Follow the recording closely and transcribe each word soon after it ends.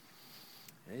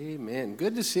Amen.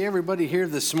 Good to see everybody here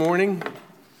this morning.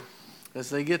 As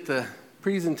they get the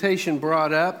presentation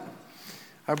brought up,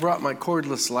 I brought my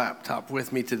cordless laptop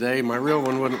with me today. My real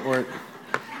one wouldn't work.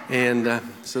 And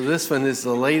so this one is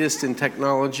the latest in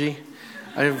technology.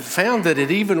 I've found that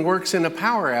it even works in a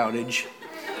power outage,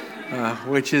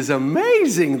 which is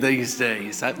amazing these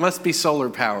days. It must be solar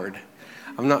powered.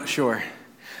 I'm not sure.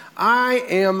 I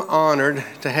am honored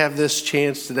to have this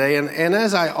chance today. And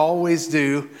as I always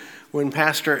do, when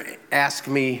Pastor asks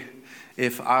me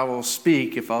if I will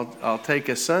speak, if I'll take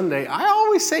a Sunday, I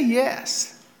always say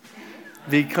yes,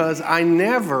 because I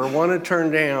never want to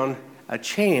turn down a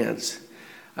chance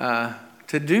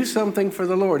to do something for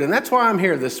the Lord. And that's why I'm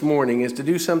here this morning, is to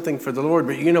do something for the Lord.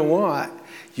 But you know what?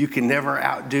 You can never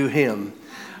outdo Him.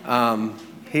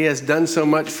 He has done so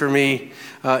much for me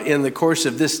in the course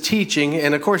of this teaching.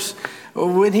 And of course,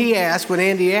 when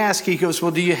Andy asked, he goes,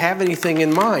 well, do you have anything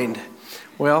in mind?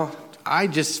 Well, I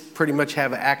just pretty much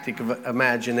have an active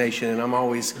imagination, and I'm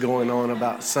always going on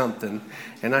about something.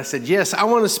 And I said, yes, I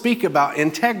want to speak about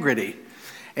integrity.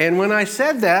 And when I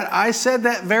said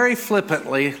that very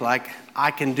flippantly, like,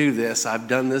 I can do this. I've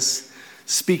done this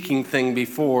speaking thing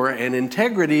before, and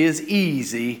integrity is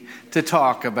easy to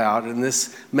talk about. And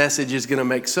this message is going to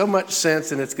make so much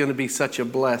sense, and it's going to be such a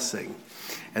blessing.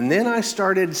 And then I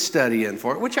started studying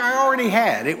for it, which I already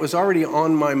had. It was already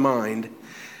on my mind.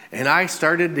 And I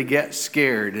started to get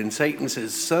scared. And Satan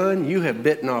says, son, you have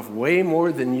bitten off way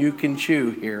more than you can chew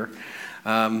here.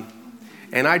 And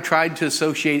I tried to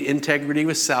associate integrity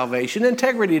with salvation.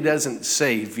 Integrity doesn't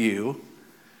save you.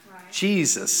 Right.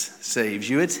 Jesus saves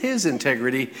you. It's His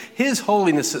integrity, His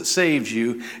holiness that saves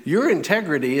you. Your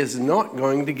integrity is not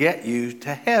going to get you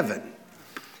to heaven.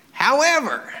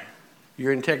 However,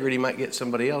 your integrity might get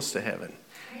somebody else to heaven.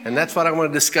 And that's what I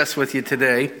want to discuss with you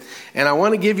today. And I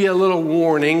want to give you a little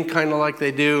warning, kind of like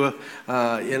they do,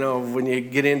 when you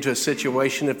get into a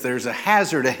situation. If there's a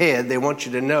hazard ahead, they want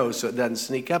you to know so it doesn't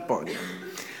sneak up on you.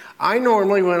 I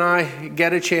normally, when I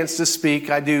get a chance to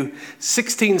speak, I do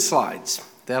 16 slides.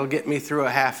 That'll get me through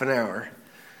a half an hour.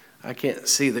 I can't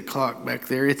see the clock back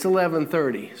there. It's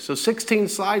 11:30. So 16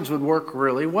 slides would work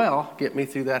really well, get me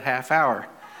through that half hour.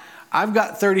 I've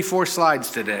got 34 slides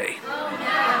today.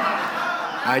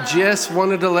 I just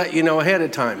wanted to let you know ahead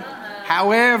of time.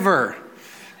 However,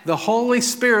 the Holy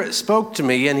Spirit spoke to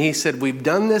me and He said, we've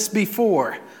done this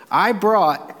before. I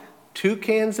brought 2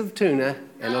 cans of tuna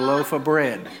and a loaf of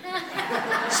bread.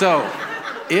 So,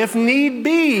 if need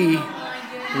be,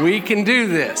 we can do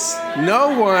this.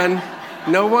 No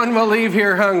one will leave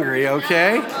here hungry,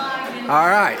 okay? All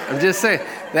right, I'm just saying,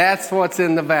 that's what's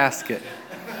in the basket.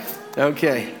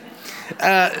 Okay.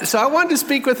 So I wanted to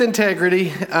speak with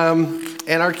integrity.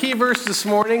 And our key verse this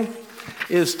morning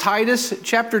is Titus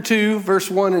chapter 2, verse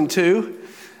 1 and 2.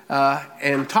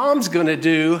 And Tom's going to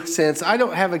do, since I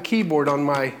don't have a keyboard on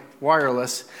my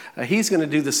wireless, he's going to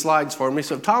do the slides for me.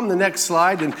 So Tom, the next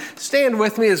slide, and stand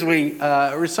with me as we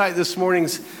recite this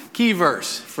morning's key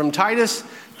verse from Titus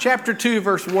chapter 2,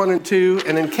 verse 1 and 2.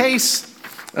 And in case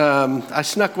I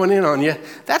snuck one in on you,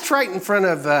 that's right in front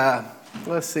of,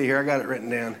 let's see here, I got it written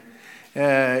down.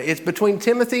 It's between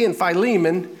Timothy and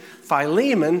Philemon.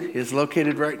 Philemon is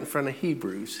located right in front of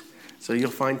Hebrews. So you'll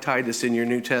find Titus in your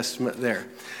New Testament there.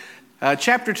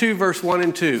 Chapter 2, verse 1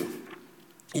 and 2.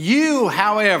 You,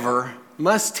 however,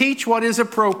 must teach what is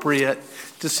appropriate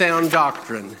to sound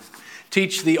doctrine.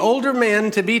 Teach the older men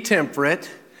to be temperate,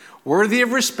 worthy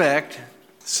of respect,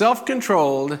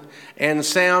 self-controlled, and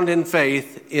sound in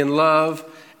faith, in love,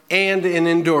 and in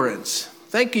endurance.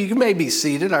 Thank you. You may be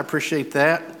seated. I appreciate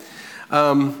that.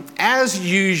 As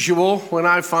usual, when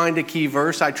I find a key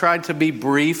verse, I try to be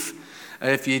brief.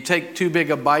 If you take too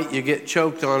big a bite, you get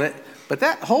choked on it. But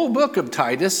that whole book of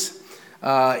Titus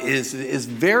is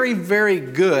very, very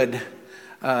good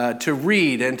to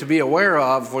read and to be aware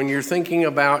of when you're thinking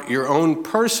about your own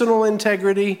personal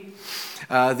integrity,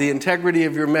 the integrity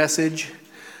of your message.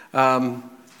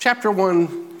 Chapter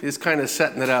 1 is kind of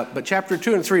setting it up. But chapter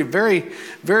 2 and 3, very,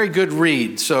 very good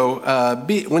read. So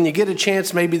when you get a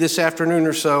chance, maybe this afternoon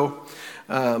or so,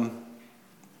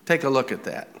 take a look at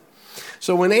that.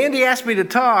 So when Andy asked me to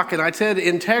talk and I said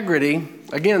integrity,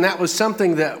 again, that was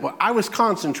something that I was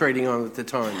concentrating on at the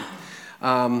time.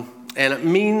 And it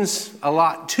means a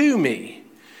lot to me.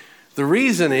 The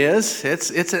reason is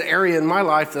it's an area in my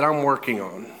life that I'm working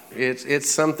on. It's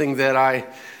something that I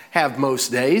have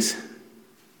most days,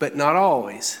 but not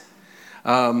always.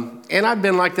 And I've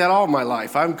been like that all my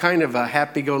life. I'm kind of a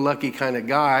happy-go-lucky kind of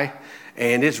guy,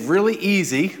 and it's really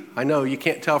easy. I know you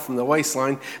can't tell from the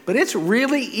waistline, but it's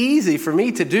really easy for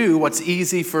me to do what's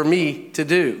easy for me to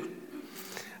do.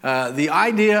 The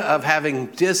idea of having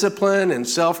discipline and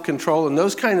self-control and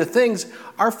those kind of things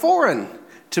are foreign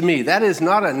to me. That is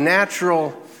not a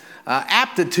natural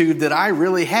aptitude that I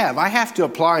really have. I have to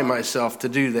apply myself to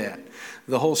do that.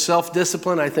 The whole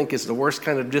self-discipline, I think, is the worst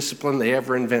kind of discipline they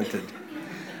ever invented.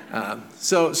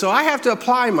 So I have to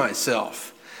apply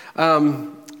myself.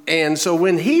 And so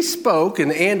when he spoke,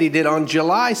 and Andy did on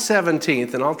July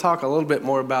 17th, and I'll talk a little bit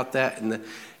more about that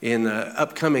in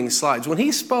upcoming slides. When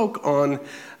he spoke on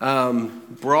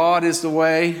broad is the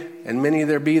way, and many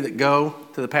there be that go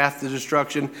to the path to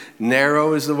destruction,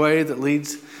 narrow is the way that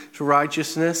leads to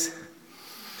righteousness,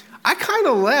 I kind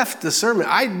of left the sermon.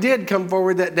 I did come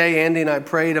forward that day, Andy and I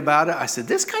prayed about it. I said,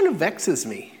 this kind of vexes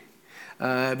me.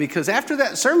 Because after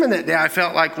that sermon that day, I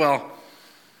felt like, well,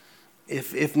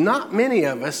 if not many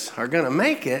of us are going to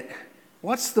make it,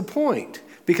 what's the point?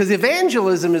 Because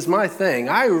evangelism is my thing.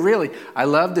 I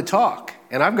love to talk.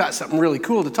 And I've got something really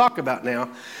cool to talk about now.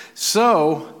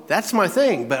 So that's my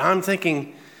thing. But I'm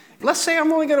thinking, let's say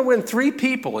I'm only going to win 3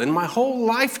 people in my whole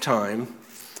lifetime.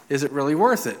 Is it really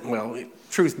worth it? Well,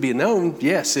 truth be known,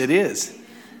 yes, it is.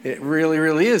 It really,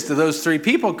 really is to those 3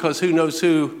 people, because who knows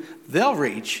who they'll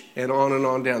reach, and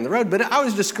on down the road. But I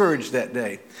was discouraged that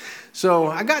day. So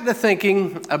I got to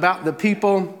thinking about the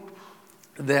people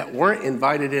that weren't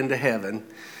invited into heaven.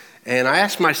 And I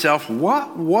asked myself,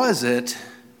 what was it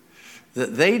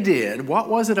that they did? What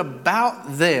was it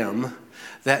about them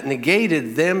that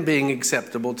negated them being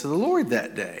acceptable to the Lord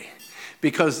that day?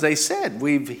 Because they said,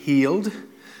 we've healed,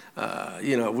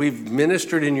 we've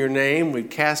ministered in your name, we've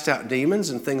cast out demons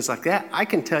and things like that. I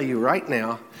can tell you right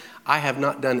now, I have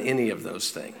not done any of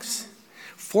those things.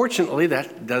 Fortunately,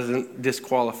 that doesn't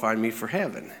disqualify me for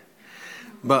heaven.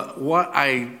 But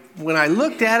when I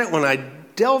looked at it, when I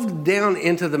delved down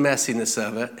into the messiness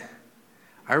of it,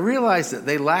 I realized that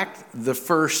they lacked the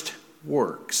first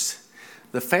works,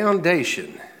 the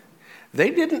foundation. They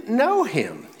didn't know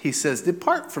him. He says,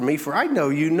 depart from me, for I know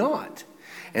you not.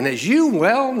 And as you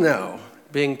well know,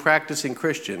 being practicing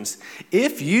Christians,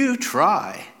 if you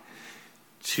try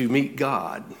to meet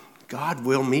God, God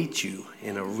will meet you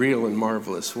in a real and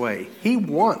marvelous way. He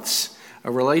wants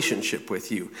a relationship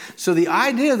with you. So the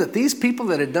idea that these people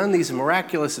that had done these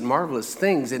miraculous and marvelous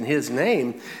things in his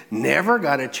name never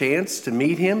got a chance to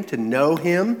meet him, to know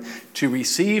him, to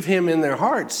receive him in their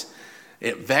hearts,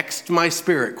 it vexed my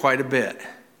spirit quite a bit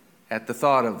at the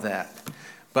thought of that.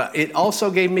 But it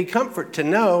also gave me comfort to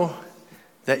know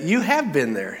that you have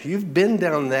been there. You've been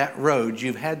down that road.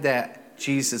 You've had that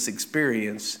Jesus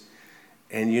experience,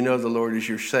 and you know the Lord is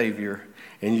your Savior,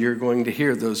 and you're going to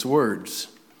hear those words.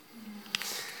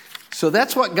 So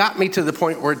that's what got me to the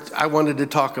point where I wanted to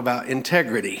talk about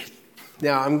integrity.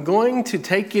 Now, I'm going to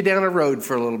take you down a road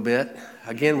for a little bit.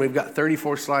 Again, we've got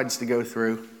 34 slides to go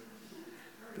through.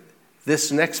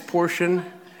 This next portion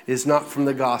is not from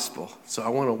the gospel, so I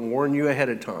want to warn you ahead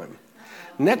of time.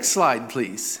 Next slide,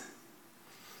 please.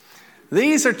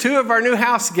 These are 2 of our new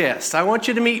house guests. I want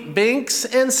you to meet Binks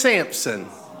and Sampson.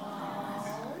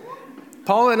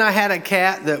 Paula and I had a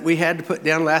cat that we had to put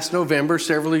down last November.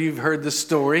 Several of you have heard the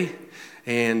story.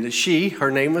 And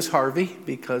her name was Harvey,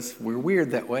 because we're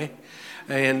weird that way.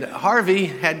 And Harvey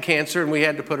had cancer, and we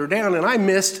had to put her down. And I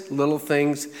missed little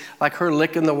things like her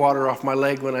licking the water off my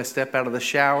leg when I step out of the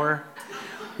shower.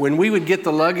 When we would get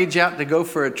the luggage out to go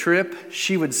for a trip,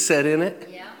 she would sit in it.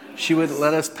 She wouldn't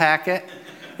let us pack it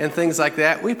and things like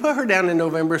that. We put her down in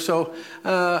November. So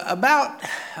about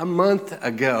a month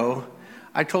ago,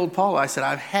 I told Paula, I said,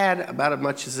 I've had about as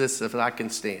much as this as I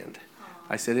can stand.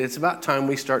 I said, it's about time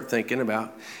we start thinking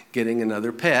about getting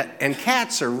another pet. And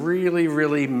cats are really,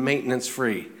 really maintenance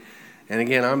free. And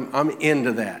again, I'm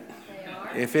into that.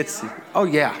 If it's, oh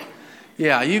yeah.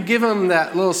 Yeah, you give them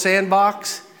that little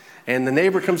sandbox and the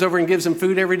neighbor comes over and gives them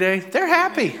food every day, they're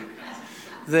happy.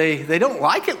 They don't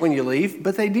like it when you leave,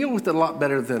 but they deal with it a lot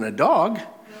better than a dog.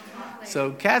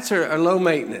 So cats are low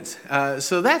maintenance.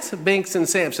 So that's Binks and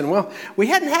Sampson. Well, we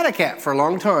hadn't had a cat for a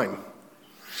long time.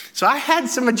 So I had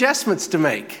some adjustments to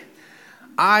make.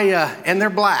 And they're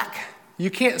black. You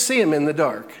can't see them in the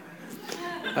dark.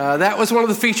 That was one of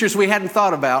the features we hadn't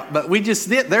thought about, but we just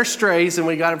did. They're strays, and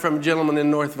we got them from a gentleman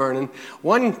in North Vernon.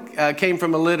 One came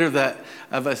from a litter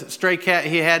of a stray cat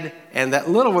he had, and that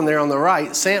little one there on the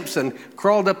right, Samson,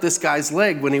 crawled up this guy's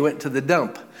leg when he went to the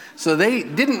dump. So they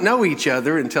didn't know each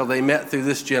other until they met through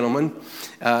this gentleman,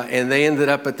 and they ended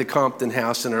up at the Compton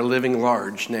house and are living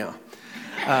large now.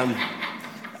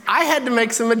 I had to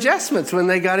make some adjustments when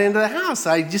they got into the house.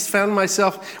 I just found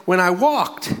myself, when I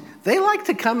walked, they like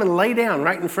to come and lay down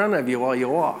right in front of you while you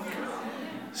walk.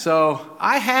 So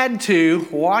I had to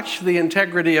watch the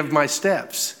integrity of my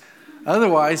steps.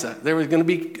 Otherwise, there was going to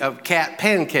be a cat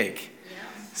pancake.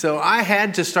 So I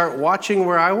had to start watching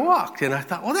where I walked. And I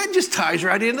thought, well, that just ties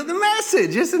right into the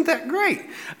message. Isn't that great?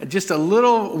 Just a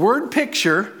little word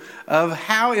picture of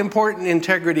how important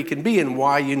integrity can be and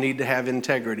why you need to have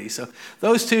integrity. So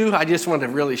those two, I just wanted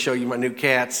to really show you my new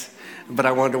cats, but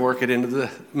I wanted to work it into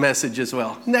the message as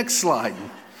well. Next slide.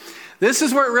 This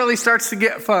is where it really starts to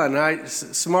get fun.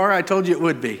 Samara, I told you it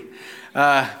would be.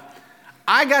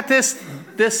 I got this,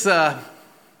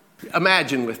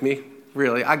 imagine with me,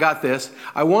 really. I got this.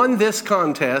 I won this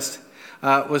contest.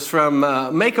 It was from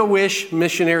Make-A-Wish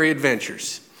Missionary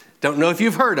Adventures. Don't know if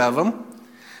you've heard of them,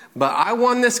 but I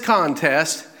won this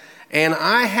contest, and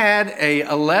I had a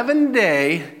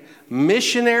 11-day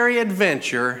missionary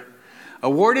adventure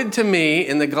awarded to me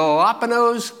in the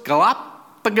Galapagos,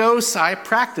 I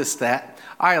practiced that,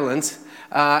 islands,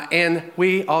 and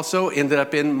we also ended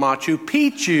up in Machu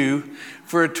Picchu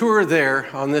for a tour there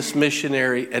on this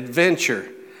missionary adventure.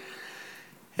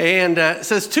 And it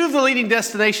says, 2 of the leading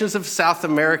destinations of South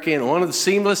America and one of the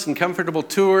seamless and comfortable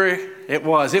tour. It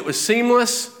was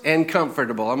seamless and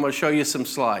comfortable. I'm going to show you some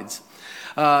slides.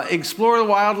 Explore the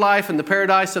wildlife and the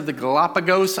paradise of the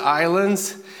Galapagos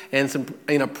Islands and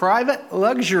in a private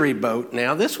luxury boat.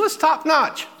 Now, this was top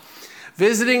notch.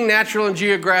 Visiting natural and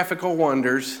geographical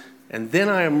wonders. And then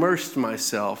I immersed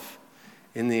myself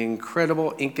in the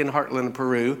incredible Incan heartland of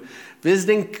Peru,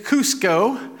 visiting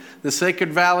Cusco, the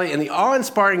Sacred Valley, and the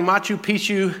awe-inspiring Machu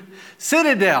Picchu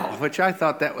Citadel, which I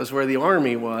thought that was where the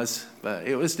army was, but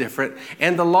it was different.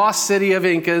 And the lost city of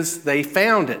Incas, they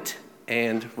found it,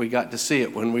 and we got to see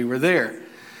it when we were there.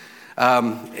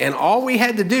 And all we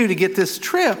had to do to get this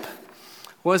trip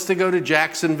was to go to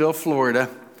Jacksonville, Florida,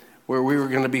 where we were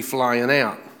going to be flying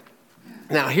out.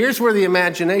 Now, here's where the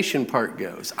imagination part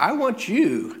goes. I want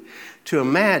you to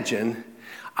imagine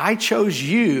I chose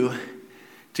you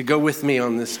to go with me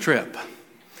on this trip.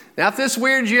 Now, if this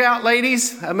weirds you out,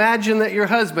 ladies, imagine that your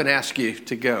husband asked you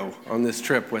to go on this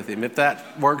trip with him, if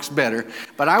that works better.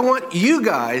 But I want you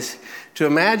guys to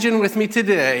imagine with me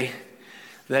today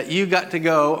that you got to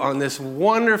go on this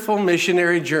wonderful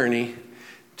missionary journey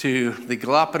to the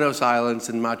Galapagos Islands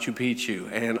and Machu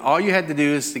Picchu. And all you had to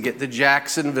do is to get to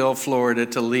Jacksonville, Florida,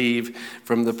 to leave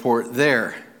from the port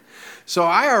there. So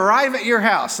I arrive at your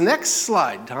house. Next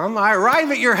slide, Tom. I arrive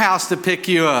at your house to pick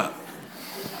you up.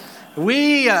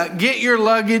 We get your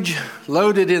luggage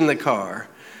loaded in the car.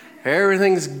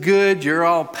 Everything's good. You're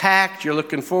all packed. You're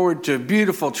looking forward to a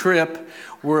beautiful trip.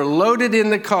 We're loaded in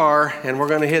the car, and we're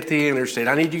going to hit the interstate.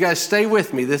 I need you guys to stay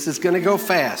with me. This is going to go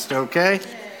fast, okay?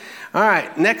 All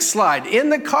right, next slide. In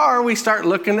the car, we start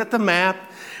looking at the map.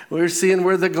 We're seeing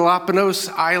where the Galapagos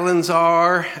Islands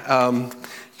are,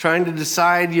 trying to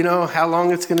decide, how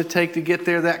long it's going to take to get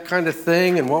there, that kind of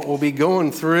thing, and what we'll be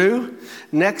going through.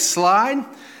 Next slide.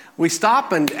 We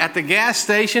stop at the gas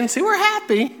station. See, we're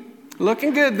happy.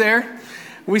 Looking good there.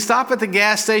 We stop at the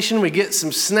gas station. We get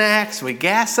some snacks. We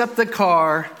gas up the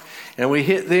car, and we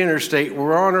hit the interstate.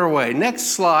 We're on our way. Next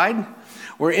slide.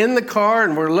 We're in the car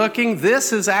and we're looking.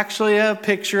 This is actually a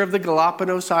picture of the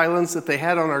Galapagos Islands that they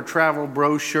had on our travel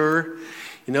brochure.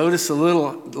 You notice a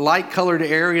little light-colored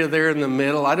area there in the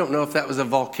middle. I don't know if that was a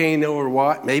volcano or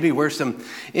what. Maybe where some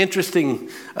interesting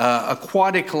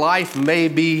aquatic life may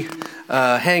be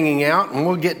hanging out, and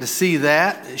we'll get to see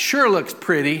that. It sure looks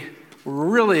pretty. We're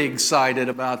really excited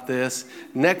about this.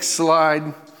 Next slide.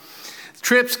 The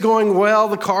trip's going well.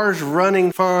 The car's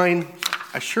running fine.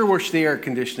 I sure wish the air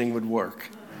conditioning would work.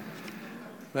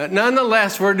 But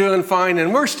nonetheless, we're doing fine,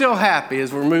 and we're still happy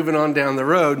as we're moving on down the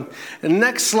road. And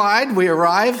next slide, we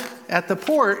arrive at the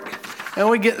port, and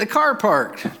we get the car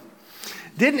parked.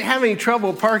 Didn't have any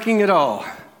trouble parking at all.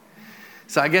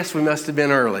 So I guess we must have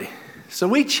been early. So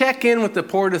we check in with the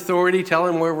port authority, tell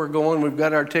him where we're going. We've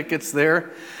got our tickets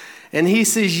there. And he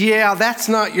says, yeah, that's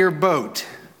not your boat.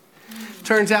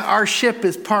 Turns out our ship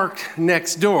is parked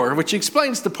next door, which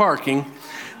explains the parking.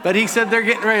 But he said they're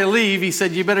getting ready to leave. He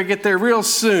said, you better get there real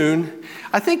soon.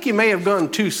 I think you may have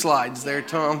gone 2 slides there,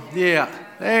 Tom. Yeah,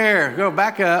 there, go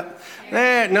back up.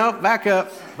 There, no, back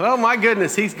up. Oh my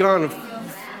goodness, he's gone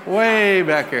way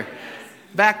back here.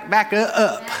 Back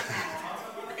up.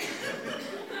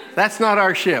 That's not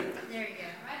our ship.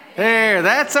 There,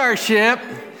 that's our ship.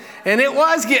 And it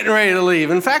was getting ready to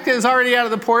leave. In fact, it was already out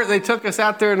of the port. They took us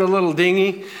out there in a little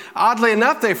dinghy. Oddly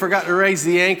enough, they forgot to raise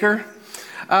the anchor.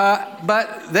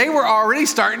 But they were already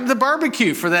starting the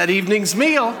barbecue for that evening's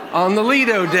meal on the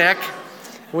Lido deck.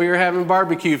 We were having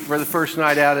barbecue for the first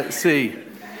night out at sea.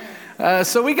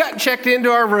 So we got checked into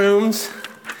our rooms,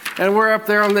 and we're up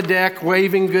there on the deck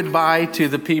waving goodbye to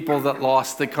the people that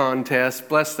lost the contest.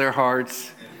 Bless their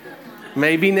hearts.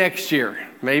 Maybe next year.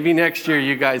 Maybe next year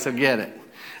you guys will get it.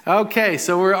 Okay,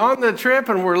 so we're on the trip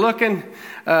and we're looking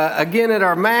again at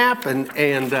our map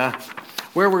and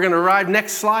where we're going to ride.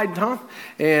 Next slide, Tom.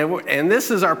 And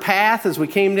this is our path as we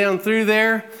came down through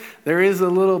there. There is a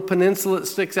little peninsula that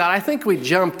sticks out. I think we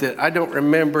jumped it. I don't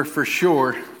remember for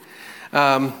sure.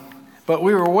 But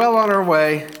we were well on our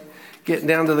way getting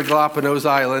down to the Galapagos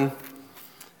Island.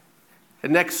 The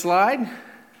next slide.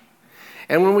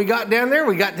 And when we got down there,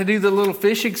 we got to do the little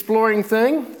fish exploring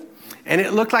thing. And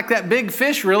it looked like that big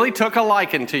fish really took a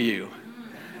liking to you.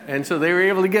 And so they were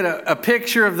able to get a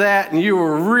picture of that, and you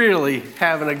were really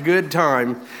having a good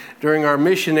time during our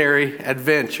missionary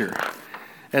adventure.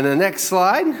 And the next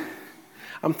slide,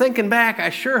 I'm thinking back, I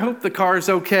sure hope the car's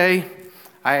okay.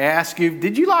 I ask you,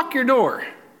 did you lock your door?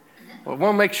 Well,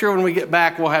 we'll make sure when we get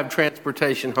back we'll have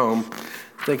transportation home,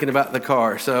 thinking about the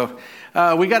car. So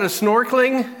we got a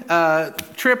snorkeling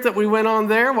trip that we went on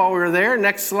there while we were there.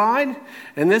 Next slide.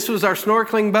 And this was our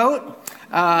snorkeling boat.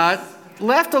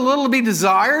 Left a little to be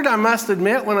desired, I must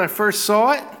admit, when I first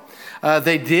saw it.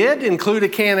 They did include a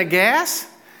can of gas.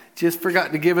 Just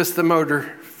forgot to give us the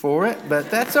motor for it,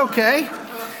 but that's okay.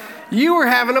 You were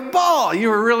having a ball. You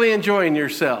were really enjoying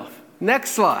yourself.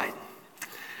 Next slide.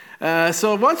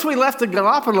 So once we left the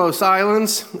Galapagos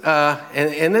Islands,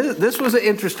 and this was an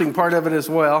interesting part of it as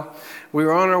well, we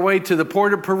were on our way to the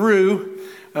port of Peru,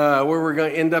 where we're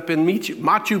going to end up in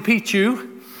Machu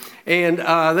Picchu. And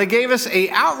they gave us an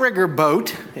outrigger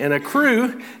boat and a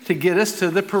crew to get us to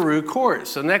the Peru court.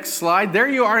 So next slide. There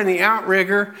you are in the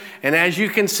outrigger. And as you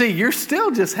can see, you're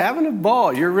still just having a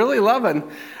ball. You're really loving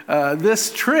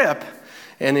this trip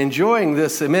and enjoying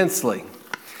this immensely.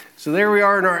 So there we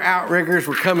are in our outriggers.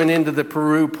 We're coming into the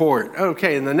Peru port.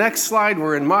 Okay, in the next slide,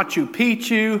 we're in Machu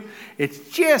Picchu. It's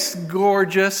just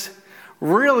gorgeous.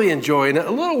 Really enjoying it.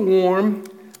 A little warm,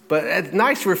 but a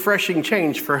nice refreshing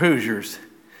change for Hoosiers.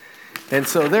 And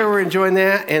so there we're enjoying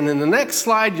that. And in the next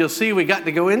slide, you'll see we got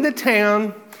to go into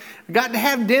town. We got to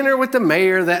have dinner with the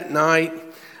mayor that night.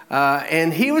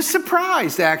 And he was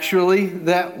surprised, actually,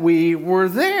 that we were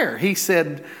there. He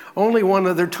said only one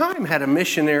other time had a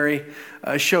missionary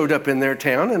showed up in their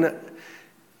town. And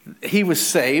he was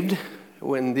saved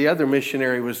when the other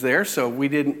missionary was there. So we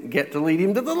didn't get to lead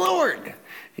him to the Lord.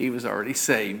 He was already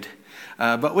saved.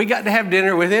 But we got to have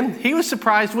dinner with him. He was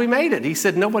surprised we made it. He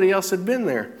said nobody else had been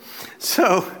there.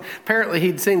 So apparently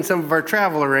he'd seen some of our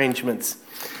travel arrangements.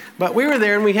 But we were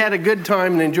there and we had a good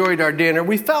time and enjoyed our dinner.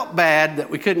 We felt bad that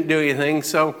we couldn't do anything.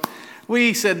 So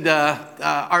we said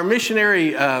our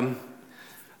missionary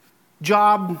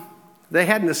job, they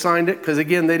hadn't assigned it because,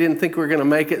 again, they didn't think we were going to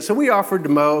make it. So we offered to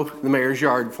mow the mayor's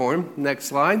yard for him. Next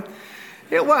slide.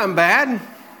 It wasn't bad.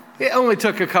 It only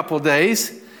took a couple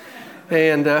days.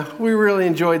 And we really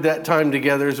enjoyed that time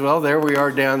together as well. There we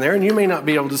are down there. And you may not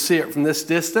be able to see it from this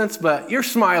distance, but you're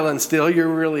smiling still.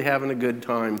 You're really having a good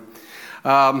time.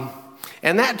 And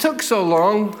that took so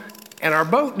long, and our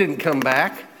boat didn't come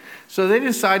back. So they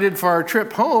decided for our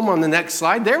trip home on the next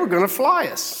slide, they were going to fly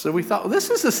us. So we thought, well, this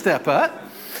is a step up.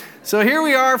 So here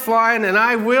we are flying, and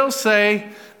I will say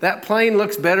that plane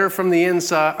looks better from the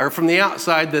inside or from the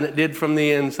outside than it did from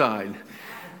the inside.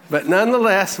 But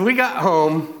nonetheless, we got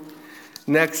home.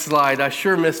 Next slide. I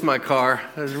sure miss my car.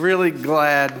 I was really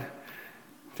glad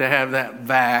to have that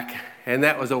back, and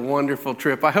that was a wonderful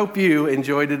trip. I hope you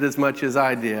enjoyed it as much as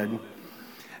I did.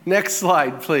 Next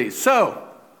slide, please. So,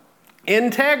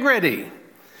 integrity.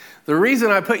 The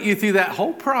reason I put you through that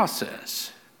whole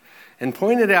process and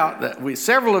pointed out that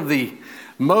several of the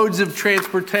modes of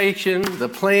transportation, the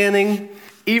planning,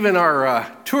 even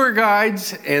our tour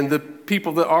guides and the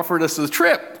people that offered us the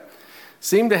trip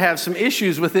seem to have some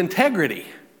issues with integrity.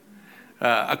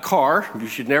 A car, you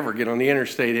should never get on the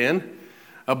interstate in.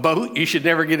 A boat, you should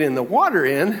never get in the water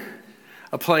in.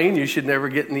 A plane, you should never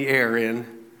get in the air in.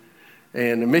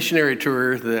 And a missionary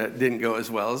tour that didn't go as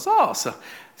well as all. So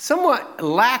somewhat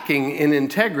lacking in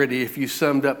integrity if you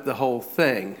summed up the whole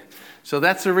thing. So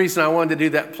that's the reason I wanted to do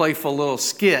that playful little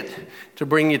skit to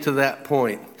bring you to that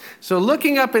point. So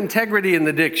looking up integrity in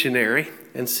the dictionary,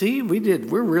 and see,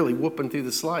 we're really whooping through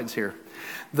the slides here.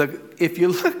 If you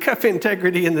look up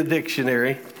integrity in the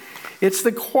dictionary, it's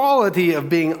the quality of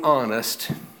being honest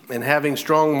and having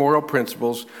strong moral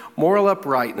principles, moral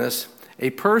uprightness.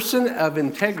 A person of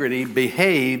integrity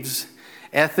behaves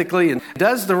ethically and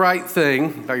does the right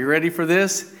thing. Are you ready for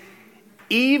this?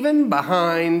 Even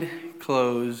behind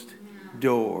closed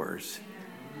doors.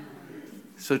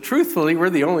 So truthfully, we're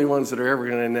the only ones that are ever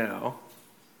going to know.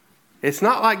 It's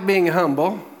not like being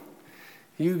humble.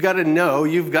 You've got to know,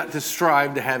 you've got to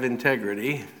strive to have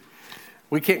integrity.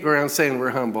 We can't go around saying we're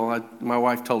humble. My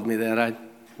wife told me that. I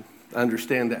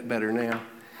understand that better now.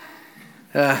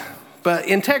 But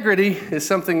integrity is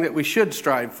something that we should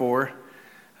strive for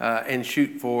and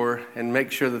shoot for, and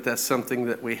make sure that that's something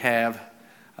that we have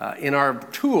in our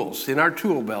tools, in our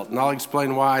tool belt. And I'll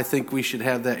explain why I think we should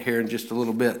have that here in just a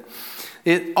little bit.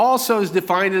 It also is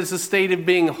defined as a state of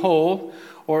being whole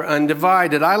or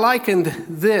undivided. I likened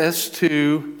this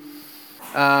to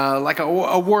like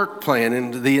a work plan,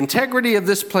 and the integrity of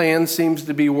this plan seems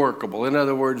to be workable. In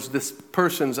other words, this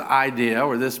person's idea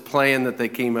or this plan that they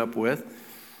came up with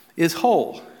is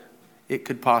whole. It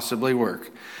could possibly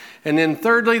work. And then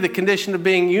thirdly, the condition of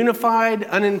being unified,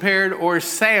 unimpaired, or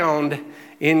sound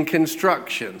in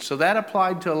construction. So that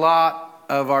applied to a lot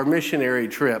of our missionary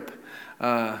trip,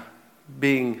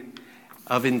 being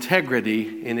of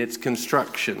integrity in its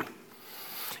construction.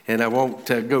 And I won't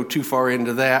go too far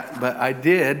into that, but I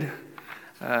did.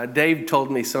 Dave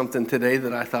told me something today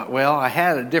that I thought, well, I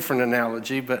had a different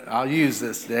analogy, but I'll use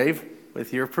this, Dave,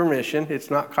 with your permission.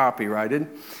 It's not copyrighted.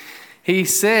 He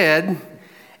said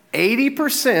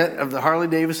 80% of the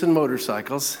Harley-Davidson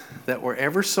motorcycles that were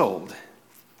ever sold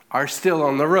are still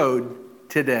on the road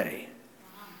today.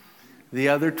 The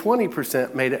other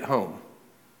 20% made it home.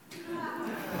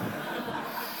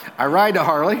 I ride a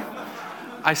Harley.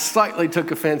 I slightly took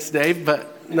offense, Dave,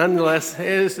 but nonetheless, it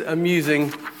is an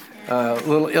amusing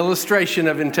little illustration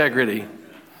of integrity.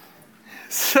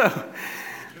 So,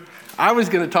 I was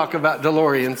going to talk about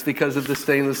DeLoreans because of the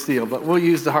stainless steel, but we'll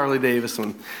use the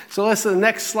Harley-Davidson. So let's, the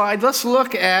next slide, let's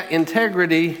look at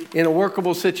integrity in a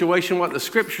workable situation, what the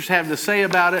scriptures have to say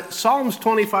about it. Psalms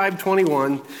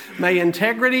 25:21, may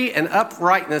integrity and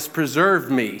uprightness preserve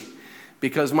me,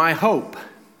 because my hope,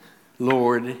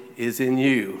 Lord, is in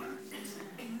you.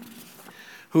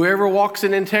 Whoever walks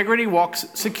in integrity walks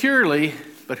securely,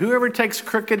 but whoever takes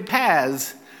crooked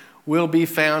paths will be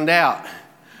found out.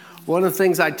 One of the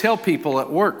things I tell people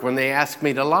at work when they ask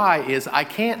me to lie is, I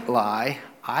can't lie.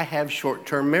 I have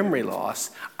short-term memory loss.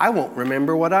 I won't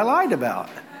remember what I lied about.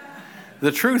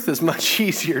 The truth is much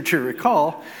easier to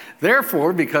recall.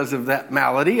 Therefore, because of that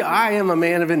malady, I am a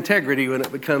man of integrity when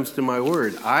it comes to my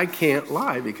word. I can't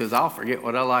lie because I'll forget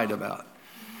what I lied about.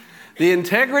 The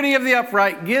integrity of the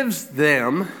upright gives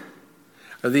them,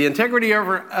 or the integrity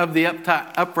of the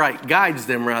upright guides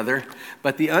them, rather,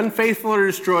 but the unfaithful are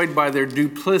destroyed by their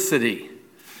duplicity.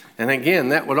 And again,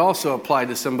 that would also apply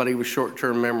to somebody with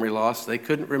short-term memory loss. They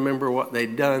couldn't remember what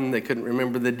they'd done. They couldn't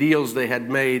remember the deals they had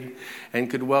made, and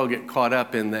could well get caught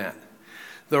up in that.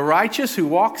 The righteous who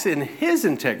walks in his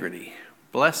integrity,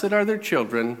 blessed are their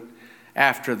children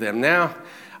after them. Now,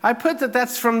 I put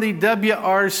that's from the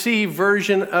WRC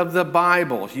version of the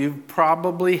Bible. You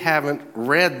probably haven't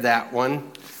read that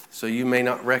one, so you may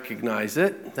not recognize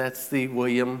it. That's the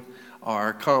William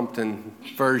R. Compton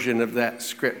version of that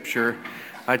scripture.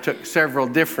 I took several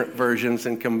different versions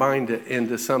and combined it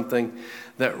into something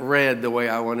that read the way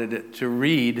I wanted it to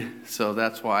read. So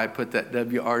that's why I put that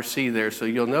WRC there, so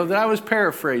you'll know that I was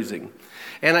paraphrasing.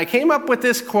 And I came up with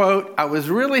this quote. I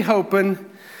was really hoping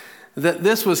that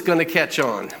this was going to catch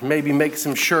on, maybe make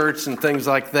some shirts and things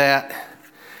like that. It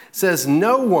says,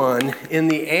 no one in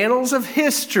the annals of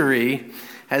history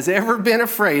has ever been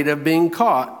afraid of being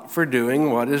caught for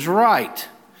doing what is right.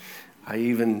 I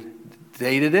even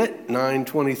dated it,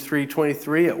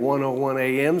 9/23/23 at 1:01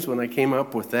 a.m. when I came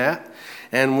up with that,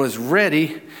 and was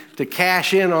ready to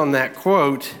cash in on that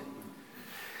quote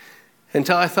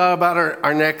until I thought about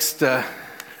our next,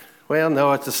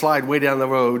 it's a slide way down the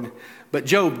road, but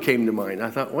Job came to mind. I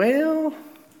thought, well,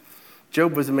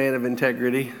 Job was a man of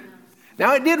integrity.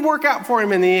 Now, it did work out for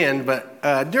him in the end,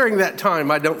 but during that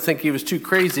time, I don't think he was too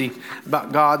crazy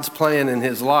about God's plan in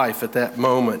his life at that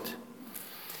moment.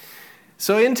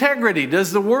 So integrity,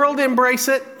 does the world embrace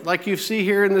it like you see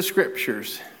here in the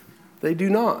scriptures? They do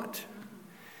not,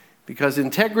 because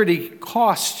integrity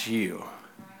costs you.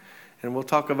 And we'll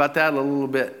talk about that a little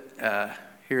bit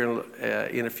here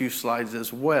in a few slides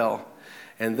as well.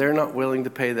 And they're not willing to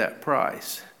pay that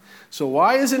price. So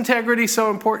why is integrity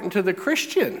so important to the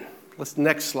Christian?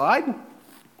 Next slide.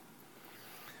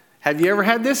 Have you ever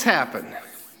had this happen?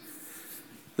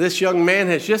 This young man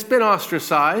has just been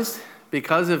ostracized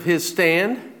because of his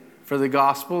stand for the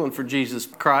gospel and for Jesus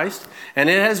Christ.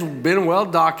 And it has been well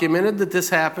documented that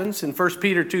this happens in 1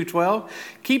 Peter 2:12.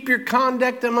 Keep your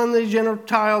conduct among the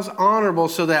Gentiles honorable,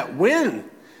 so that when,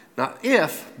 not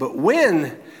if, but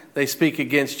when they speak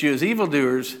against you as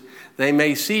evildoers, they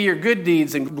may see your good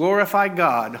deeds and glorify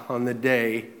God on the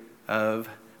day of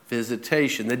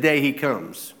visitation. The day he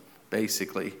comes,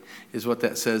 basically, is what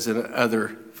that says in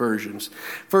other versions.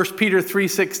 1 Peter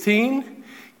 3:16,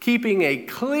 keeping a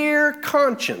clear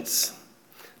conscience,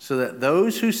 so that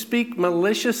those who speak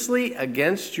maliciously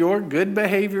against your good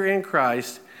behavior in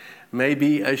Christ may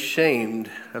be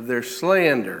ashamed of their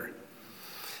slander.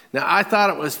 Now, I thought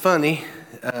it was funny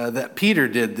that Peter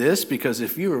did this, because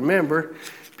if you remember,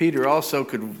 Peter also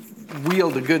could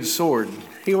wield a good sword.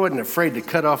 He wasn't afraid to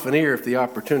cut off an ear if the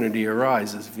opportunity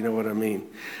arises, if you know what I mean.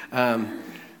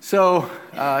 So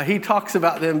he talks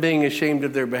about them being ashamed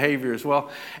of their behavior as well.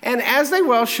 And as they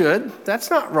well should, that's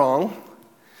not wrong.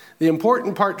 The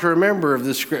important part to remember of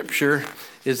the scripture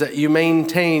is that you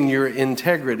maintain your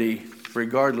integrity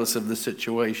regardless of the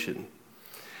situation.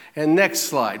 And next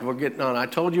slide, we're getting on. I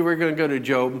told you we're going to go to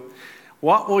Job.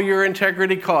 What will your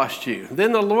integrity cost you?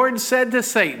 Then the Lord said to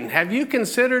Satan, have you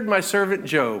considered my servant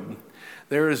Job?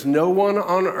 There is no one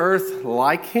on earth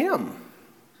like him.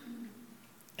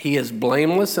 He is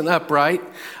blameless and upright,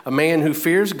 a man who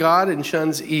fears God and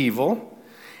shuns evil,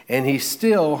 and he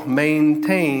still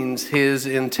maintains his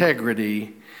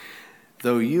integrity,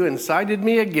 though you incited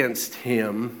me against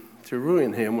him to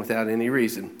ruin him without any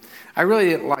reason. I really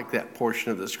didn't like that portion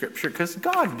of the scripture because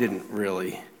God didn't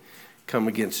really come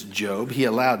against Job. He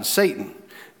allowed Satan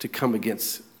to come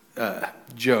against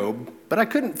Job, but I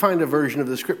couldn't find a version of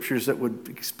the scriptures that would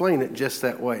explain it just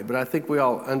that way. But I think we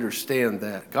all understand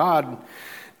that God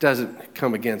doesn't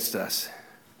come against us.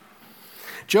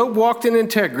 Job walked in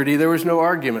integrity. There was no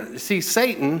argument. See,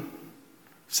 Satan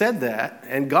said that,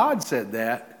 and God said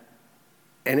that,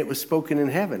 and it was spoken in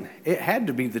heaven. It had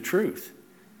to be the truth,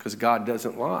 because God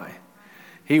doesn't lie.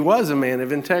 He was a man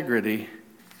of integrity,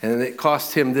 and it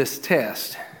cost him this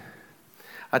test.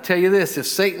 I tell you this, if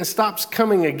Satan stops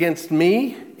coming against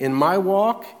me in my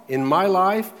walk, in my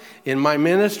life, in my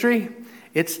ministry,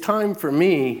 it's time for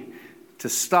me to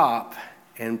stop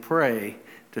and pray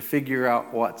to figure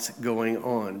out what's going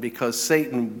on, because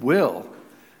Satan will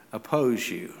oppose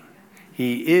you.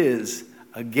 He is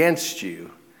against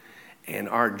you, and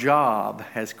our job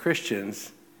as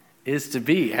Christians is to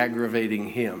be aggravating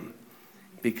him,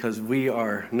 because we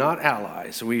are not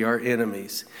allies, we are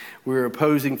enemies. We're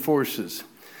opposing forces.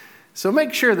 So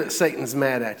make sure that Satan's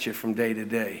mad at you from day to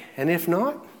day. And if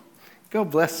not, go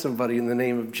bless somebody in the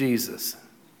name of Jesus.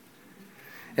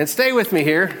 And stay with me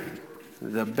here.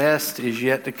 The best is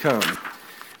yet to come.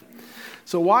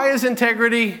 So why is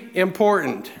integrity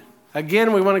important?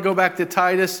 Again, we want to go back to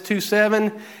Titus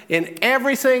 2:7. In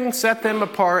everything, set them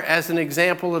apart as an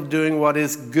example of doing what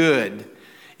is good.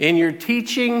 In your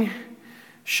teaching,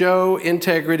 show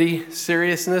integrity,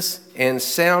 seriousness, and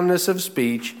soundness of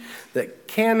speech that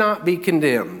cannot be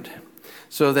condemned,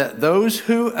 so that those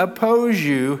who oppose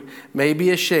you may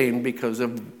be ashamed because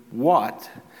of what?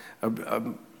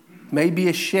 May be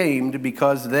ashamed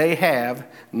because they have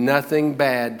nothing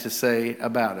bad to say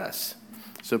about us.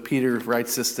 So Peter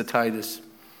writes this to Titus.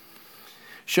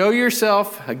 Show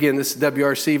yourself, again, this is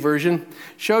WRC version,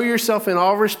 show yourself in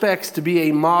all respects to be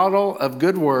a model of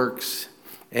good works,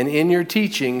 and in your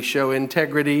teaching show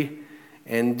integrity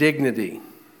and dignity.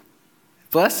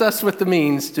 Bless us with the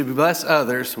means to bless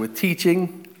others with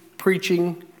teaching,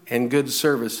 preaching, and good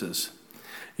services.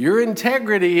 Your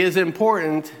integrity is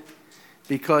important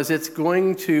because it's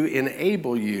going to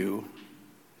enable you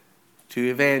to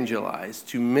evangelize,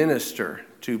 to minister,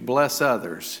 to bless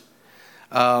others.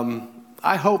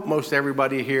 I hope most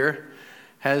everybody here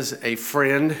has a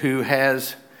friend who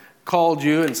has called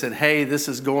you and said, hey, this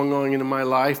is going on in my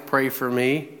life, pray for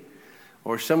me.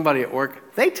 Or somebody at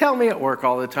work. They tell me at work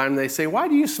all the time, they say, why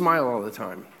do you smile all the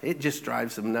time? It just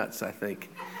drives them nuts, I think.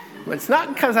 But it's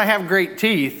not because I have great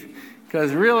teeth,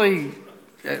 because really,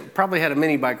 probably had a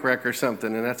mini bike wreck or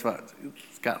something, and that's what's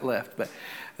got left. But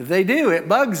they do, it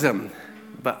bugs them.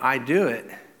 But I do it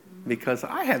because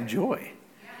I have joy.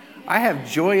 I have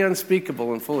joy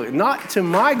unspeakable and full. Not to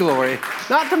my glory,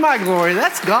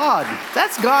 that's God.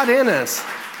 That's God in us.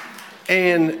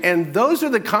 And those are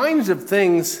the kinds of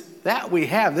things that we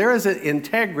have. There is an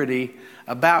integrity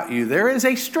about you. There is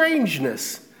a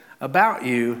strangeness about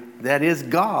you that is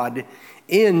God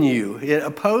in you. It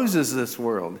opposes this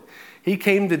world. He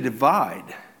came to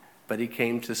divide, but he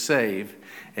came to save.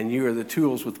 And you are the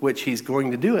tools with which he's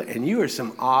going to do it. And you are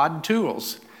some odd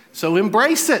tools. So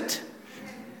embrace it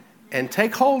and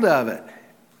take hold of it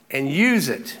and use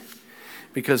it,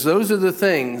 because those are the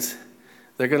things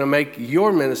that are going to make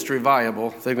your ministry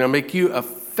viable. They're going to make you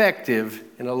effective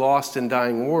in a lost and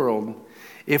dying world.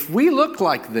 If we look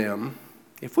like them,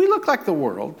 if we look like the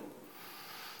world,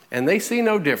 and they see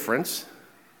no difference,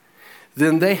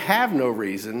 then they have no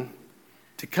reason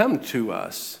to come to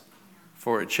us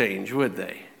for a change, would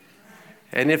they?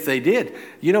 And if they did,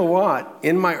 you know what?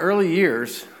 In my early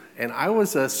years And I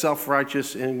was a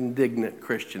self-righteous, indignant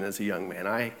Christian as a young man.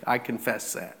 I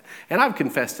confess that. And I've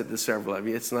confessed it to several of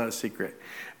you. It's not a secret.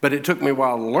 But it took me a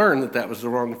while to learn that that was the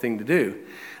wrong thing to do.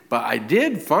 But I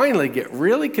did finally get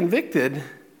really convicted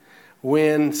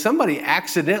when somebody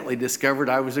accidentally discovered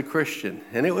I was a Christian.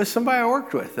 And it was somebody I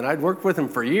worked with. And I'd worked with them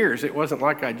for years. It wasn't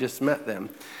like I just met them.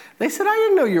 They said, I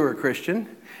didn't know you were a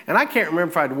Christian. And I can't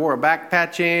remember if I'd wore a back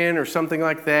patch in or something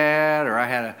like that, or I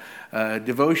had a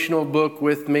devotional book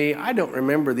with me. I don't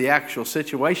remember the actual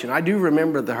situation. I do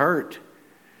remember the hurt.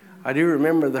 I do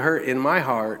remember the hurt in my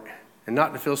heart, and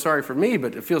not to feel sorry for me,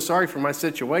 but to feel sorry for my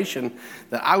situation,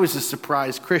 that I was a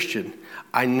surprise Christian.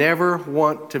 I never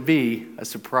want to be a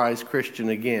surprise Christian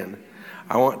again.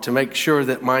 I want to make sure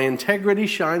that my integrity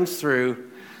shines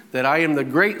through, that I am the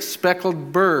great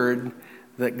speckled bird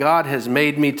that God has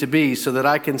made me to be, so that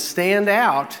I can stand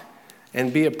out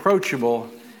and be approachable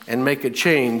and make a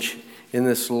change in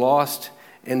this lost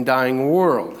and dying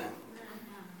world.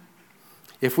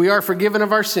 If we are forgiven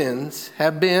of our sins,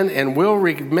 have been and will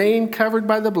remain covered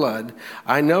by the blood,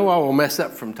 I know I will mess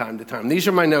up from time to time. These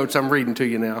are my notes I'm reading to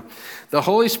you now. The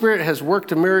Holy Spirit has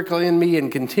worked a miracle in me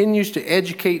and continues to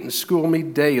educate and school me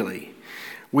daily.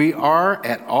 We are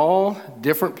at all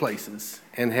different places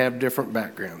and have different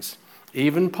backgrounds.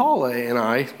 Even Paula and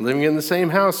I, living in the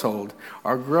same household,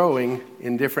 are growing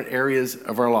in different areas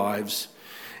of our lives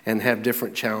and have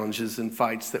different challenges and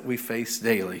fights that we face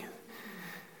daily.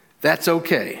 That's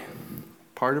okay.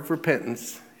 Part of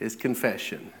repentance is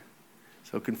confession.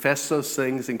 So confess those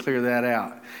things and clear that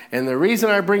out. And the reason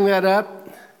I bring that up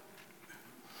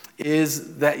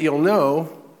is that you'll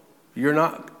know you're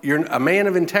a man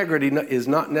of integrity is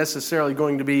not necessarily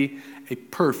going to be a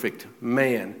perfect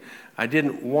man. I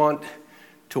didn't want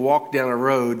to walk down a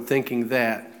road thinking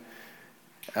that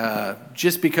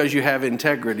just because you have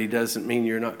integrity doesn't mean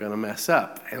you're not going to mess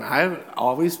up. And I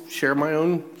always share my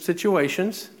own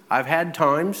situations. I've had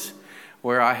times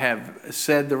where I have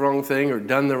said the wrong thing or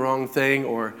done the wrong thing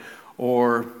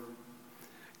or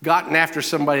gotten after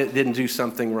somebody that didn't do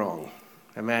something wrong.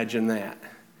 Imagine that.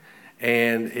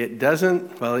 And it does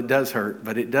hurt,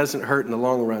 but it doesn't hurt in the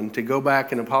long run to go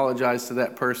back and apologize to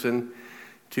that person,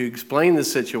 to explain the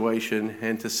situation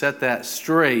and to set that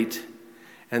straight,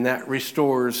 and that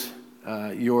restores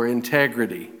your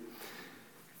integrity.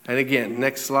 And again,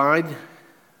 next slide.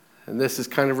 And this is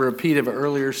kind of a repeat of an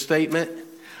earlier statement.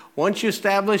 Once you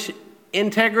establish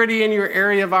integrity in your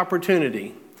area of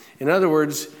opportunity, in other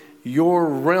words, your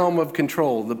realm of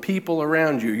control, the people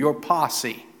around you, your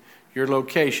posse, your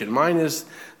location. Mine is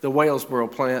the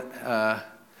Walesboro plant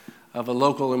of a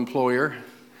local employer.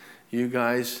 You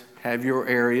guys have your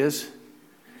areas,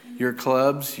 your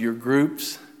clubs, your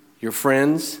groups, your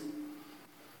friends,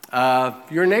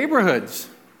 your neighborhoods,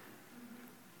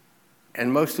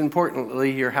 and most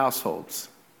importantly, your households.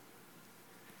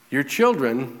 Your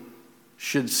children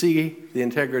should see the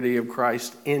integrity of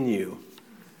Christ in you.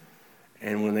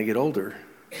 And when they get older,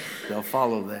 they'll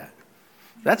follow that.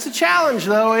 That's a challenge,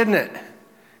 though, isn't it?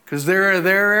 Because they're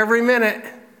there every minute.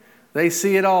 They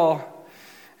see it all.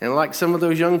 And like some of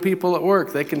those young people at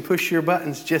work, they can push your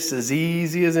buttons just as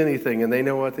easy as anything, and they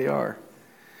know what they are.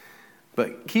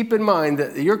 But keep in mind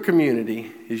that your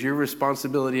community is your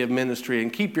responsibility of ministry,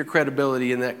 and keep your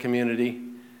credibility in that community.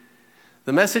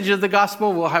 The message of the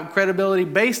gospel will have credibility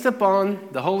based upon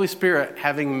the Holy Spirit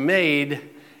having made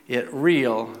it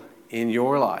real in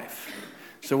your life.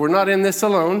 So we're not in this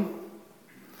alone.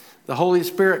 The Holy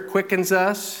Spirit quickens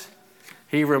us.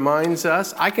 He reminds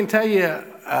us. I can tell you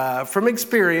from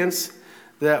experience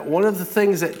that one of the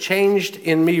things that changed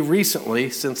in me recently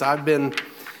since I've been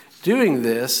doing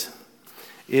this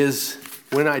is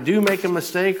when I do make a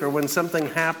mistake or when something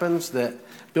happens that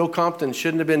Bill Compton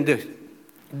shouldn't have been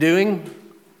doing,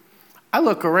 I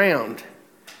look around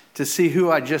to see who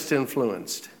I just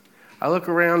influenced. I look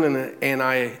around and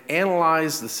I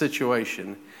analyze the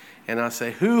situation, and I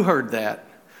say, who heard that?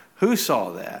 Who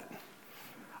saw that?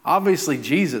 Obviously,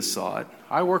 Jesus saw it.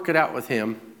 I work it out with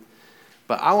him.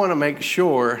 But I want to make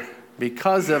sure,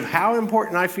 because of how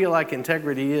important I feel like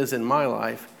integrity is in my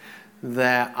life,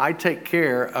 that I take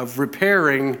care of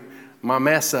repairing my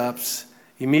mess-ups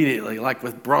immediately. Like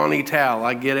with brawny towel,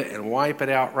 I get it and wipe it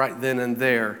out right then and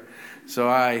there. So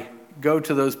I go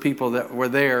to those people that were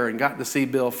there and got to see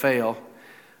Bill fail.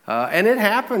 And it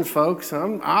happens, folks.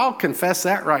 I'll confess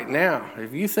that right now.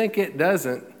 If you think it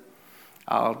doesn't,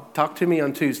 I'll talk to me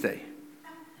on Tuesday.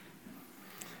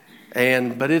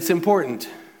 But it's important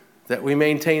that we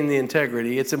maintain the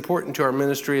integrity. It's important to our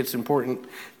ministry. It's important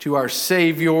to our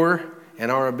Savior and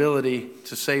our ability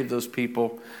to save those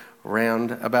people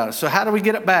round about us. So how do we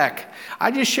get it back?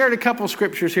 I just shared a couple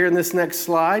scriptures here in this next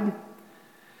slide.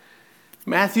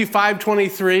 Matthew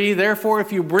 5:23, therefore,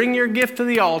 if you bring your gift to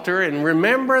the altar and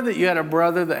remember that you had a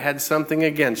brother that had something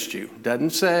against you.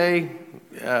 Doesn't say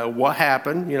what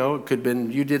happened. It could have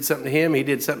been you did something to him, he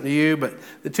did something to you, but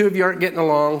the two of you aren't getting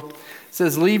along. It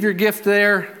says, leave your gift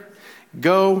there,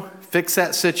 go fix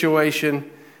that situation,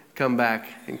 come back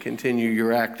and continue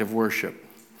your act of worship.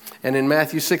 And in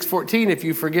Matthew 6:14, if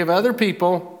you forgive other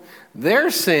people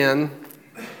their sin,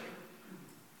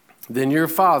 then your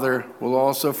Father will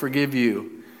also forgive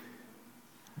you.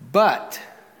 But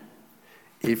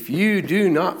if you do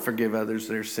not forgive others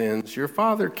their sins, your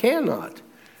Father cannot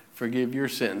forgive your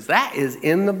sins. That is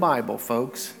in the Bible,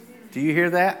 folks. Do you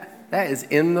hear that? That is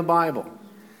in the Bible.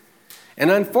 And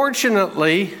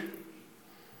unfortunately,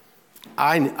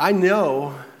 I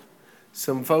know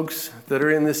some folks that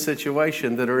are in this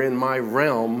situation that are in my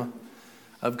realm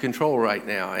of control right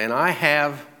now. And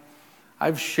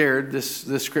I've shared this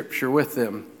scripture with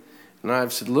them. And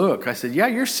I've said, look, yeah,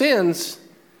 your sins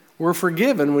were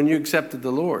forgiven when you accepted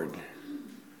the Lord.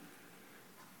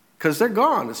 Because they're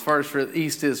gone as far as the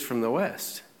east is from the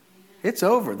west. It's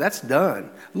over. That's done.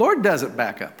 Lord doesn't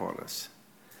back up on us.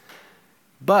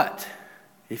 But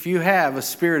if you have a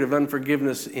spirit of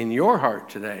unforgiveness in your heart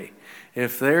today,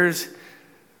 if there's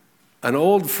an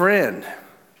old friend,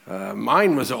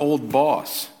 mine was an old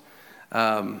boss,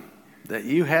 that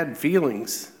you had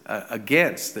feelings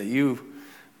against, that you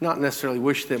not necessarily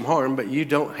wish them harm, but you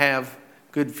don't have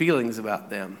good feelings about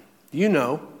them. You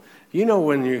know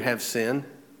when you have sin.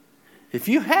 If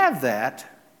you have that,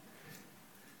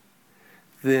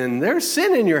 then there's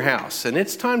sin in your house, and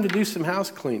it's time to do some house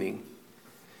cleaning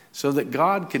so that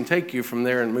God can take you from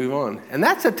there and move on. And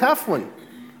that's a tough one.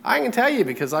 I can tell you,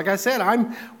 because like I said,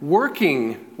 I'm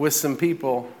working with some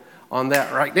people on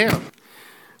that right now.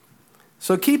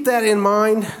 So keep that in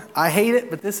mind. I hate it,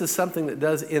 but this is something that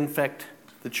does infect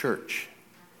the church.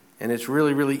 And it's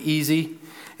really, really easy.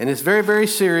 And it's very, very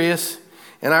serious.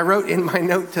 And I wrote in my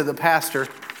note to the pastor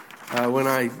when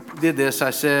I did this,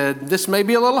 I said, this may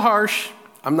be a little harsh.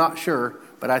 I'm not sure,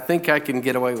 but I think I can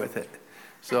get away with it.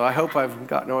 So I hope I've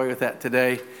gotten away with that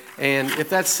today. And if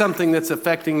that's something that's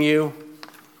affecting you,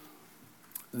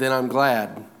 then I'm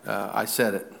glad I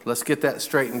said it. Let's get that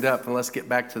straightened up and let's get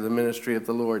back to the ministry of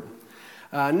the Lord.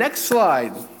 Next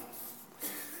slide.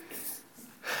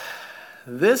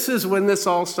 This is when this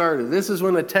all started. This is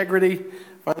when integrity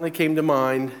finally came to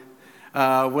mind.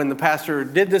 When the pastor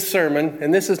did this sermon,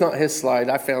 and this is not his slide.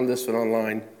 I found this one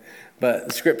online. But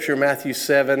the scripture, Matthew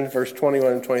 7, verse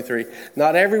 21 and 23.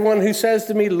 Not everyone who says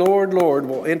to me, Lord, Lord,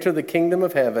 will enter the kingdom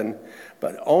of heaven,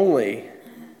 but only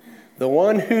the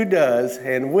one who does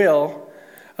and will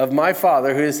of my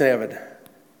Father who is in heaven.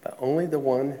 But only the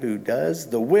one who does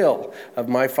the will of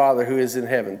my Father who is in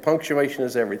heaven. Punctuation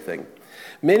is everything.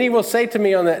 Many will say to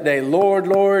me on that day, Lord,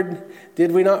 Lord,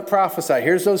 did we not prophesy?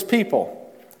 Here's those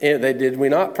people. Did we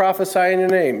not prophesy in your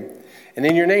name? And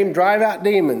in your name drive out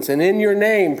demons, and in your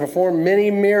name perform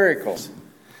many miracles.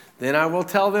 Then I will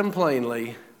tell them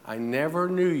plainly, I never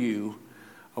knew you.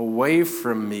 Away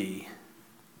from me,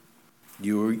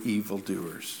 you are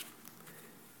evildoers.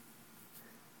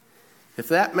 If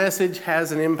that message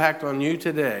has an impact on you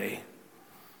today,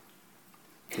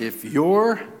 if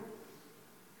you're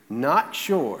not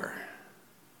sure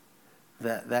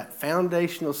that that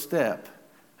foundational step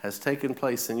has taken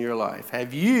place in your life,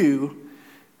 have you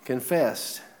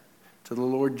confessed to the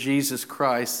Lord Jesus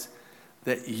Christ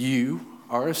that you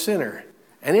are a sinner?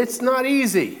 And it's not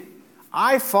easy.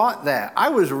 I fought that. I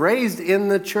was raised in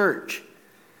the church.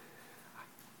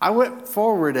 I went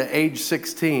forward at age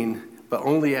 16, but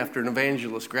only after an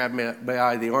evangelist grabbed me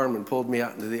by the arm and pulled me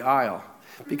out into the aisle.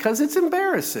 Because it's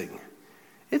embarrassing.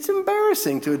 It's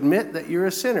embarrassing to admit that you're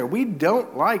a sinner. We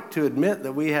don't like to admit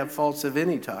that we have faults of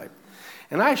any type.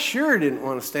 And I sure didn't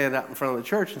want to stand out in front of the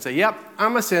church and say, yep,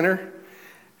 I'm a sinner.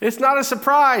 It's not a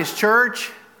surprise,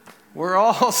 church. We're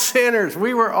all sinners.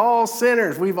 We were all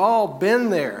sinners. We've all been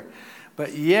there.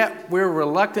 But yet we're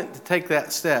reluctant to take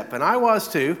that step. And I was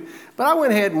too. But I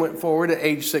went ahead and went forward at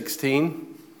age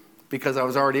 16 because I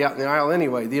was already out in the aisle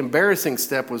anyway. The embarrassing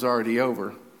step was already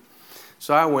over.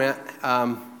 So I went.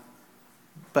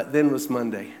 But then was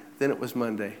Monday. Then it was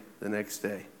Monday the next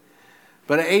day.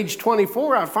 But at age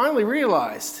 24, I finally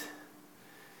realized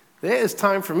that it's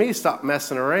time for me to stop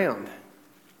messing around.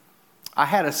 I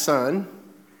had a son,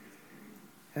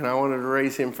 and I wanted to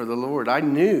raise him for the Lord. I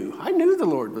knew the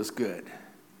Lord was good.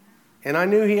 And I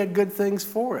knew he had good things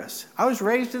for us. I was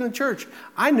raised in the church.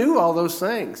 I knew all those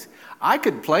things. I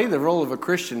could play the role of a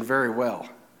Christian very well.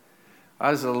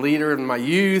 I was a leader in my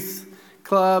youth,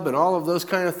 club and all of those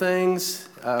kind of things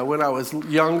when I was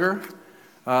younger.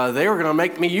 They were going to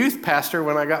make me youth pastor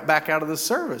when I got back out of the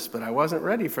service, but I wasn't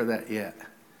ready for that yet.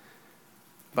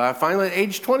 But finally, at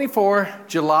age 24,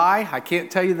 July, I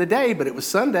can't tell you the day, but it was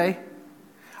Sunday.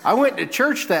 I went to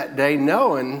church that day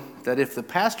knowing that if the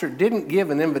pastor didn't give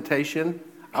an invitation,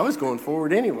 I was going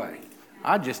forward anyway.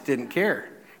 I just didn't care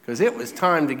because it was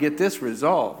time to get this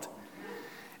resolved.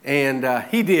 And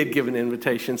he did give an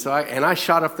invitation, so I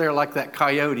shot up there like that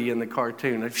coyote in the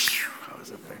cartoon. I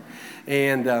was up there.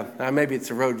 And maybe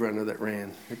it's a roadrunner that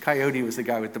ran. The coyote was the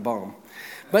guy with the bomb.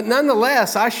 But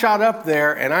nonetheless, I shot up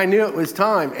there, and I knew it was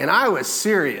time, and I was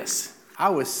serious. I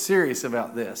was serious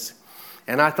about this.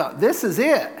 And I thought, this is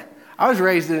it. I was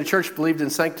raised in a church that believed in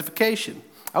sanctification.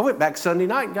 I went back Sunday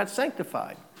night and got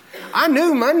sanctified. I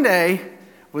knew Monday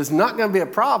was not going to be a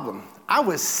problem. I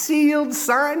was sealed,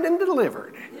 signed, and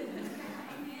delivered.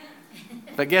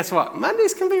 But guess what?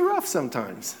 Mondays can be rough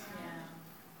sometimes.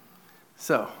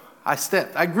 So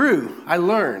I grew, I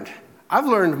learned. I've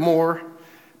learned more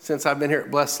since I've been here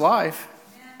at Blessed Life,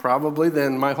 probably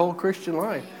than my whole Christian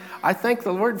life. I thank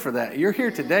the Lord for that. You're here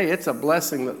today. It's a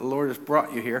blessing that the Lord has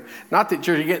brought you here. Not that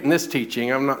you're getting this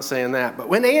teaching. I'm not saying that. But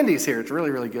when Andy's here, it's really,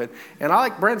 really good. And I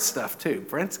like Brent's stuff too.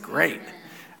 Brent's great.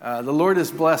 The Lord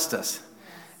has blessed us.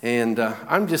 And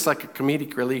I'm just like a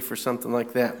comedic relief or something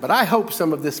like that. But I hope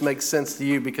some of this makes sense to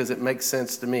you because it makes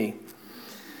sense to me.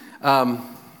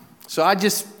 So I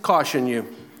just caution you,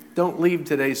 don't leave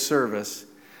today's service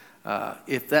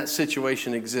if that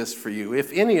situation exists for you.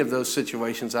 If any of those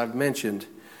situations I've mentioned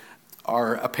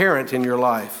are apparent in your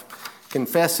life,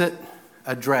 confess it,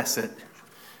 address it,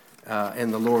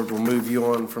 and the Lord will move you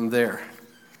on from there.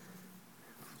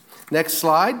 Next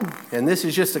slide, and this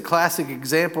is just a classic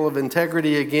example of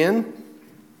integrity again.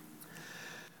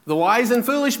 The wise and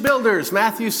foolish builders,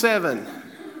 Matthew 7,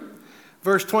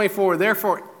 verse 24.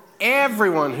 Therefore,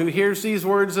 everyone who hears these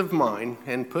words of mine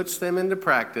and puts them into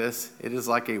practice, it is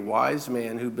like a wise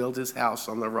man who built his house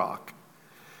on the rock.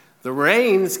 The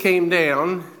rains came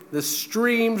down, the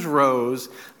streams rose,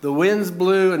 the winds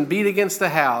blew and beat against the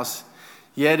house,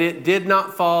 yet it did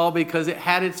not fall because it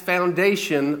had its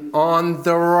foundation on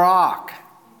the rock.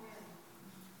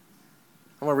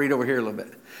 I'm going to read over here a little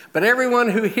bit. But everyone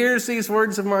who hears these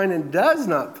words of mine and does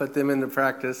not put them into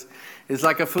practice is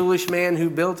like a foolish man who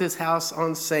built his house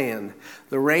on sand.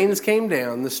 The rains came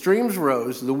down, the streams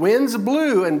rose, the winds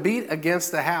blew and beat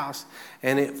against the house,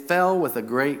 and it fell with a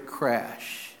great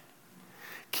crash.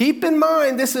 Keep in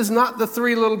mind, this is not the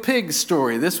three little pigs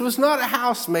story. This was not a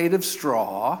house made of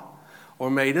straw or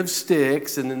made of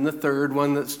sticks, and then the third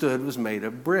one that stood was made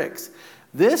of bricks.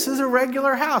 This is a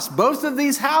regular house. Both of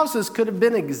these houses could have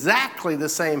been exactly the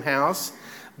same house,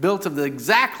 built of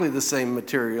exactly the same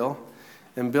material,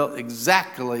 and built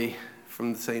exactly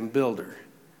from the same builder.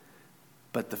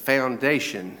 But the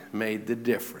foundation made the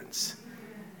difference.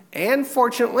 And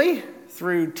fortunately,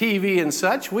 through TV and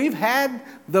such, we've had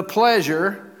the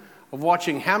pleasure of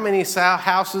watching how many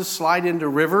houses slide into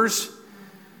rivers,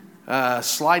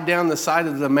 slide down the side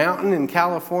of the mountain in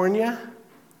California.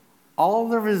 All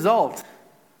the result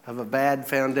of a bad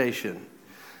foundation.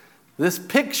 This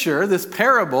picture, this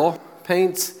parable,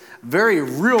 paints a very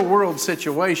real-world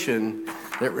situation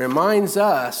that reminds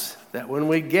us that when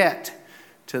we get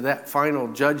to that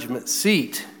final judgment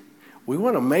seat, we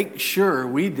want to make sure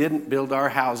we didn't build our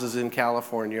houses in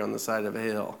California on the side of a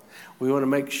hill. We want to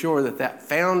make sure that that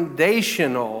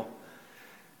foundational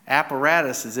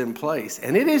apparatus is in place.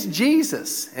 And it is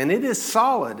Jesus, and it is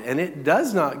solid, and it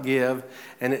does not give,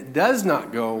 and it does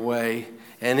not go away,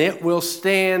 and it will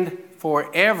stand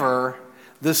forever.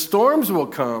 The storms will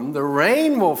come, the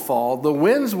rain will fall, the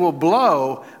winds will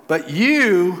blow, but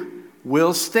you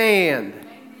will stand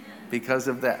because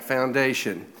of that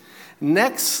foundation.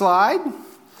 Next slide,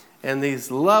 and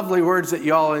these lovely words that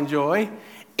y'all enjoy.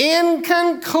 In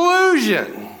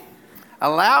conclusion,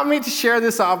 allow me to share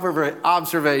this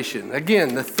observation.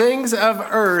 Again, the things of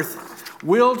earth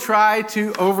will try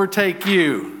to overtake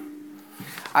you.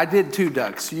 I did 2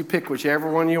 ducks. You pick whichever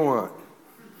one you want.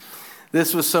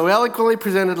 This was so eloquently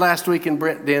presented last week in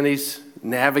Brent Denny's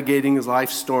Navigating Life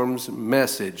Storms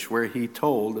message, where he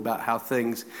told about how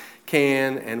things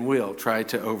can and will try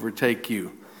to overtake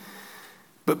you.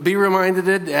 But be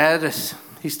reminded, as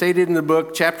he stated in the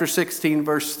book, chapter 16,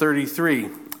 verse 33,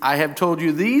 I have told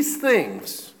you these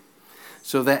things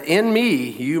so that in me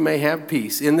you may have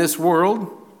peace. In this world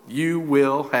you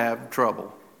will have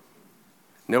trouble.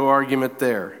 No argument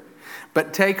there.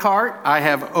 But take heart, I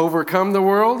have overcome the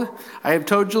world. I have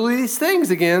told you these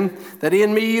things again, that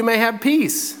in me you may have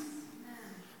peace.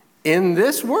 In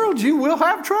this world you will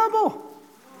have trouble.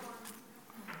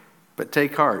 But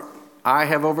take heart. I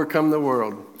have overcome the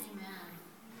world.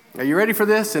 Amen. Are you ready for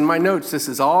this? In my notes, this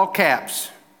is all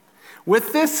caps.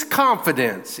 With this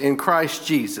confidence in Christ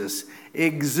Jesus,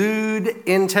 exude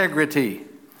integrity,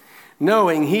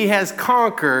 knowing he has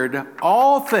conquered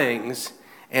all things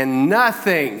and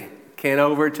nothing can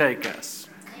overtake us.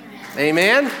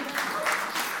 Amen. Amen?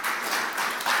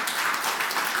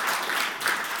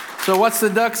 So what's the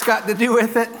ducks got to do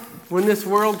with it when this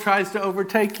world tries to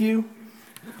overtake you?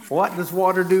 What does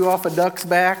water do off a duck's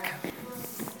back?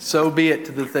 So be it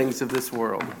to the things of this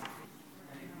world. Amen.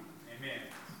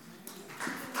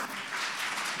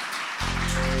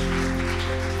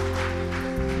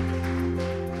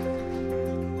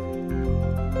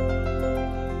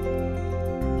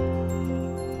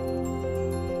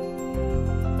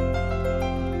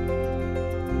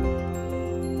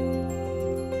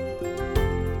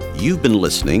 You've been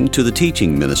listening to the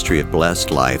teaching ministry at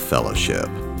Blessed Life Fellowship.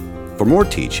 For more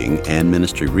teaching and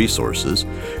ministry resources,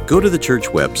 go to the church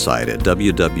website at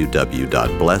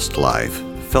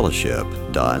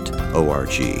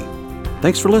www.blessedlifefellowship.org.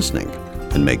 Thanks for listening,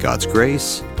 and may God's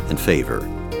grace and favor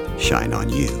shine on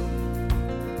you.